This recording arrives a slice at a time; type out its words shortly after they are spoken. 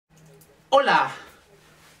Hola,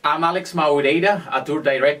 I'm Alex Maureira, a tour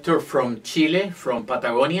director from Chile, from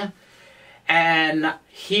Patagonia, and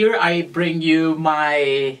here I bring you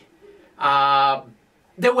my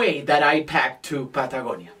the way that I pack to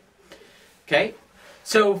Patagonia. Okay,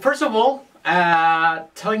 so first of all,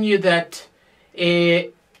 telling you that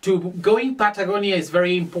to go in Patagonia is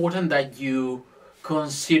very important that you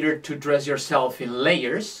consider to dress yourself in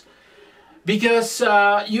layers, because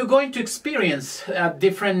you're going to experience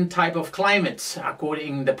different type of climates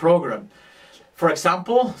according the program. For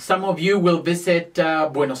example, some of you will visit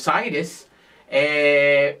Buenos Aires,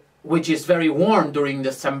 which is very warm during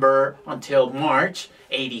December until March,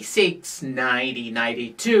 86, 90,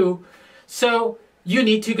 92. So you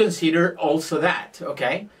need to consider also that,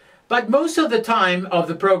 okay? But most of the time of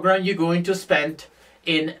the program you're going to spend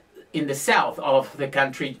in the south of the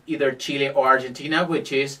country, either Chile or Argentina,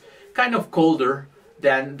 which is kind of colder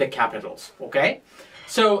than the capitals, okay?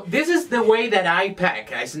 So this is the way that I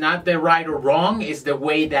pack. It's not the right or wrong, it's the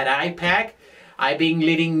way that I pack. I've been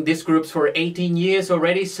leading these groups for 18 years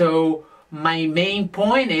already, so my main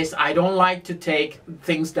point is I don't like to take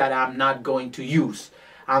things that I'm not going to use.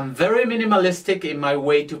 I'm very minimalistic in my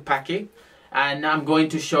way to pack it, and I'm going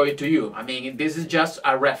to show it to you. I mean, this is just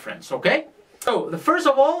a reference, okay? So,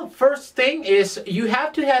 first thing is you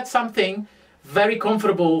have to have something very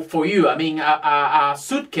comfortable for you. I mean, a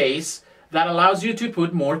suitcase that allows you to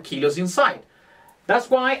put more kilos inside.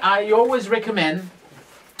 That's why I always recommend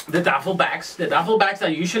the duffel bags. The duffel bags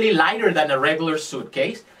are usually lighter than a regular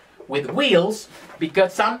suitcase with wheels,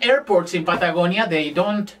 because some airports in Patagonia, they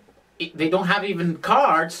don't have even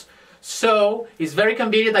cards, so it's very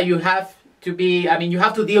convenient that you have to you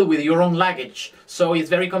have to deal with your own luggage. So it's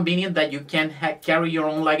very convenient that you can carry your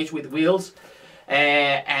own luggage with wheels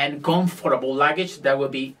and comfortable luggage. That will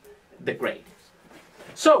be the great.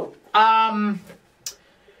 So,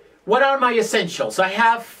 what are my essentials? I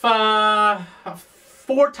have 4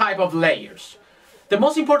 types of layers. The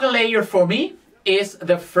most important layer for me is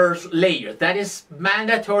the first layer. That is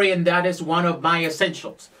mandatory, and that is one of my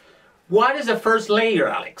essentials. What is the first layer,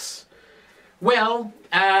 Alex? Well,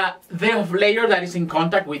 the layer that is in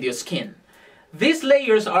contact with your skin. These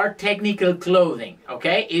layers are technical clothing,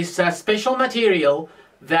 okay? It's a special material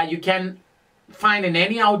that you can find in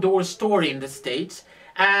any outdoor store in the States.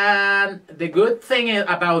 And the good thing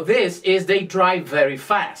about this is they dry very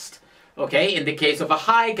fast, okay? In the case of a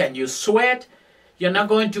hike and you sweat, you're not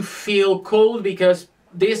going to feel cold because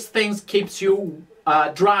these things keeps you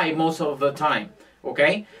dry most of the time,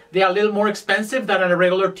 okay? They are a little more expensive than a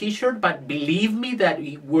regular t-shirt, but believe me that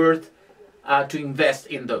it's worth to invest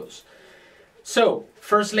in those. So,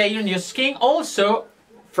 first layer in your skin. Also,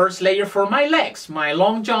 first layer for my legs, my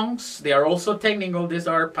long johns. They are also technical. These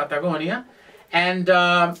are Patagonia, and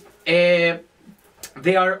they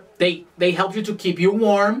help you to keep you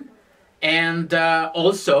warm, and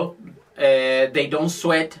also they don't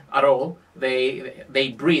sweat at all.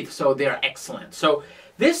 They breathe, so they are excellent. So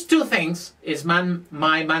these 2 things is my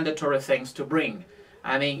mandatory things to bring.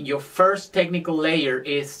 I mean, your first technical layer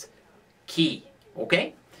is key,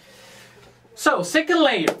 okay? So, second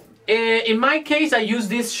layer. In my case, I use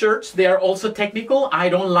these shirts. They are also technical. I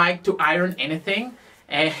don't like to iron anything.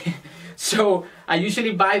 So, I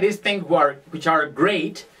usually buy these things which are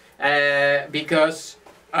great because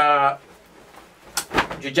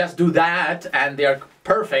you just do that and they are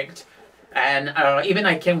perfect. And even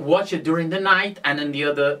I can watch it during the night, and then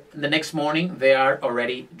the next morning they are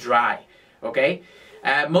already dry, okay?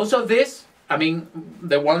 Most of this, I mean,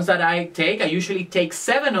 the ones that I usually take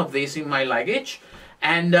 7 of these in my luggage,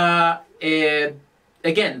 and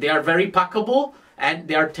again, they are very packable, and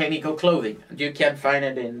they are technical clothing. You can find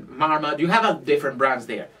it in Marmot. You have different brands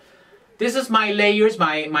there. This is my layers,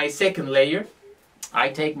 my second layer. I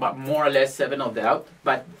take more or less 7 of that,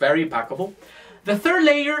 but very packable. The third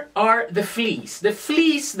layer are the fleece. The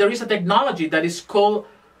fleece, there is a technology that is called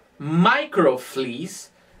micro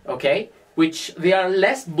fleece, okay, which they are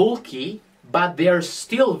less bulky, but they are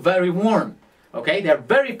still very warm, okay? They're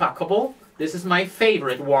very packable. This is my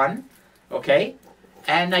favorite one, okay?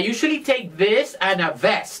 And I usually take this and a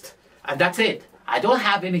vest, and that's it. I don't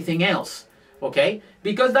have anything else, okay?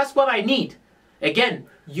 Because that's what I need. Again,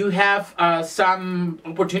 you have some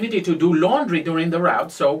opportunity to do laundry during the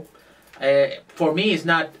route, so for me, it's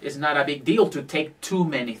not a big deal to take too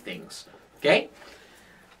many things, okay?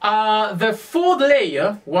 The 4th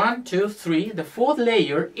layer, 1, 2, 3, the 4th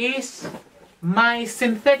layer is my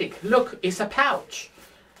synthetic. Look, it's a pouch.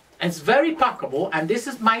 It's very packable, and this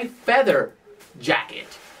is my feather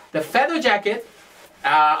jacket. The feather jacket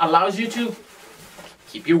allows you to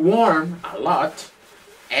keep you warm a lot,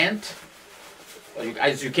 and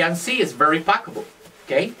As you can see, it's very packable.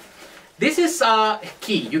 Okay, this is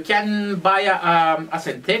key. You can buy a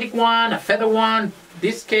synthetic one, a feather one.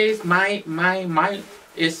 This case, mine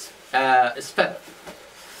is feather.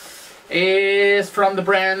 Is from the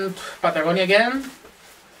brand Patagonia again,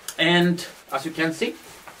 and as you can see,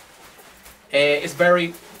 it's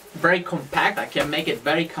very compact. I can make it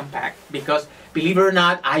very compact because, believe it or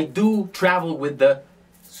not, I do travel with the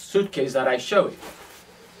suitcase that I showed you.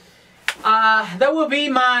 That will be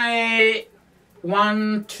my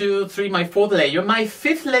 1, 2, 3, my 4th layer. My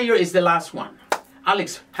 5th layer is the last one.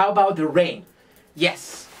 Alex, how about the rain?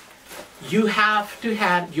 Yes, you have to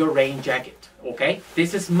have your rain jacket, okay?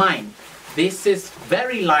 This is mine. This is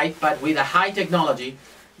very light, but with a high technology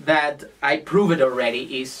that I proved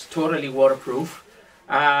already is totally waterproof.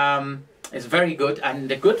 It's very good, and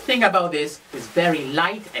the good thing about this is very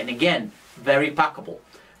light and again, very packable,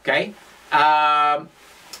 okay?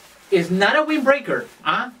 It's not a windbreaker.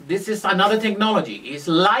 This is another technology. It's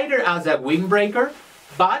lighter as a windbreaker,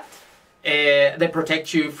 but they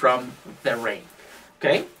protect you from the rain.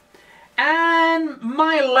 Okay? And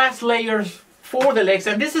my last layer for the legs,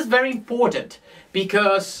 and this is very important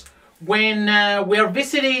because when we are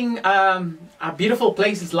visiting beautiful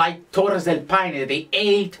places like Torres del Paine, the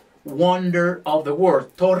 8th wonder of the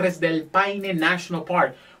world, Torres del Paine National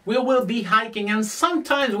Park, we will be hiking and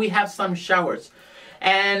sometimes we have some showers.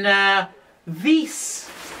 And these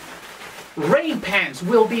rain pants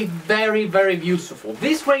will be very, very useful.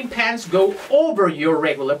 These rain pants go over your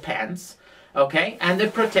regular pants, okay? And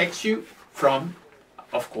it protects you from,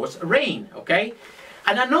 of course, rain, okay?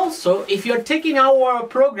 And then also, if you're taking our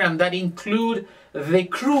program that include the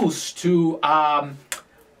cruise to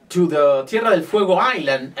the Tierra del Fuego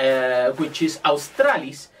island, which is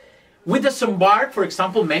Australis, with the Sunbark, for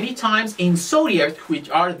example, many times in Zodiac, which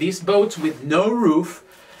are these boats with no roof,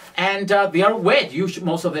 and they are wet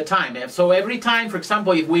most of the time. So every time, for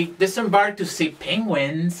example, if we disembark to see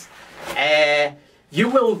penguins, you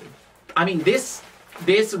will, I mean, this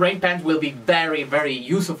rain pants will be very, very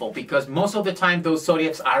useful because most of the time those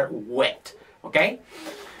Zodiacs are wet, okay?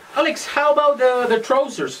 Alex, how about the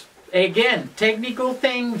trousers? Again, technical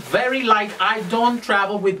thing, very light. I don't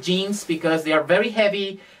travel with jeans because they are very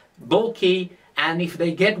heavy, bulky, and if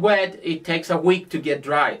they get wet, it takes a week to get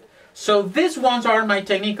dried. So these ones are my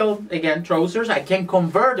technical, again, trousers. I can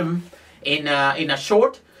convert them in a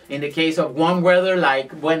short, in the case of warm weather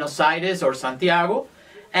like Buenos Aires or Santiago.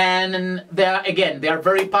 And they are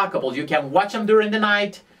very packable. You can wash them during the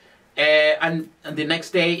night, and the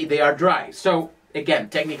next day they are dry. So again,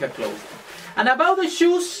 technical clothing. And about the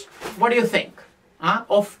shoes, what do you think?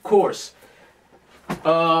 Of course.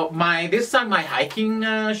 This are my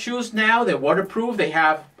hiking shoes now. They're waterproof. They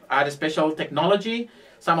have a special technology.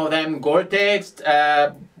 Some of them Gore-Tex,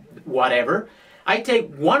 whatever. I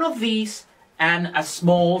take one of these and a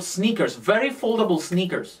small sneakers, very foldable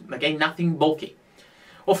sneakers. Again, nothing bulky.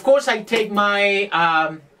 Of course, I take my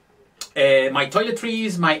my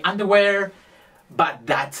toiletries, my underwear, but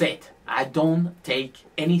that's it. I don't take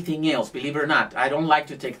anything else, believe it or not. I don't like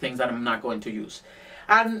to take things that I'm not going to use.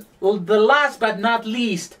 And the last but not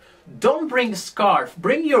least, don't bring a scarf.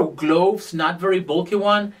 Bring your gloves, not very bulky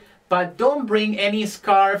one, but don't bring any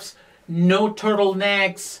scarves, no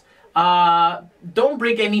turtlenecks. Don't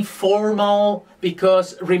bring any formal,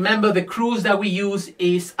 because remember the cruise that we use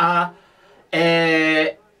is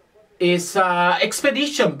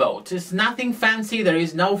expedition boat. It's nothing fancy. There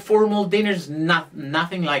is no formal dinners,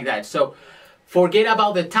 nothing like that. So forget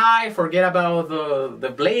about the tie, forget about the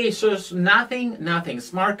blazers, nothing.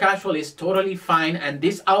 Smart casual is totally fine, and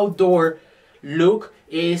this outdoor look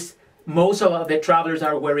is, most of the travelers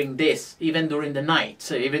are wearing this, even during the night,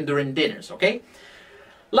 so even during dinners, okay?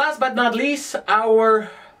 Last but not least, our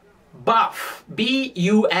buff,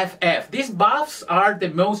 B-U-F-F. These buffs are the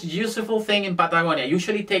most useful thing in Patagonia. I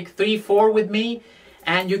usually take 3, 4 with me,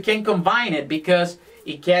 and you can combine it because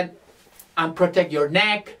it can protect your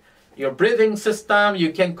neck, your breathing system.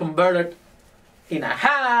 You can convert it in a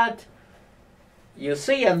hat, you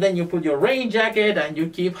see, and then you put your rain jacket and you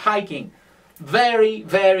keep hiking. Very,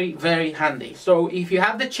 very, very handy. So if you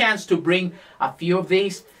have the chance to bring a few of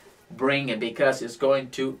these, bring it, because it's going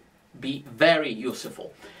to be very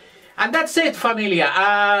useful. And that's it, familia.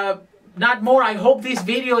 Not more. I hope this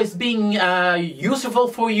video is being useful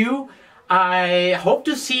for you. I hope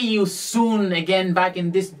to see you soon again back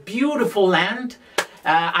in this beautiful land.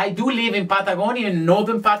 I do live in Patagonia, in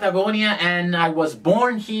northern Patagonia, and I was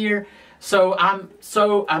born here. So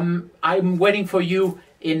I'm waiting for you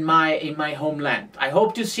in my homeland. I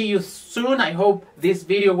hope to see you soon. I hope this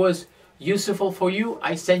video was useful for you.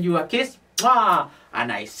 I send you a kiss.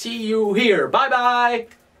 and I see you here. Bye bye!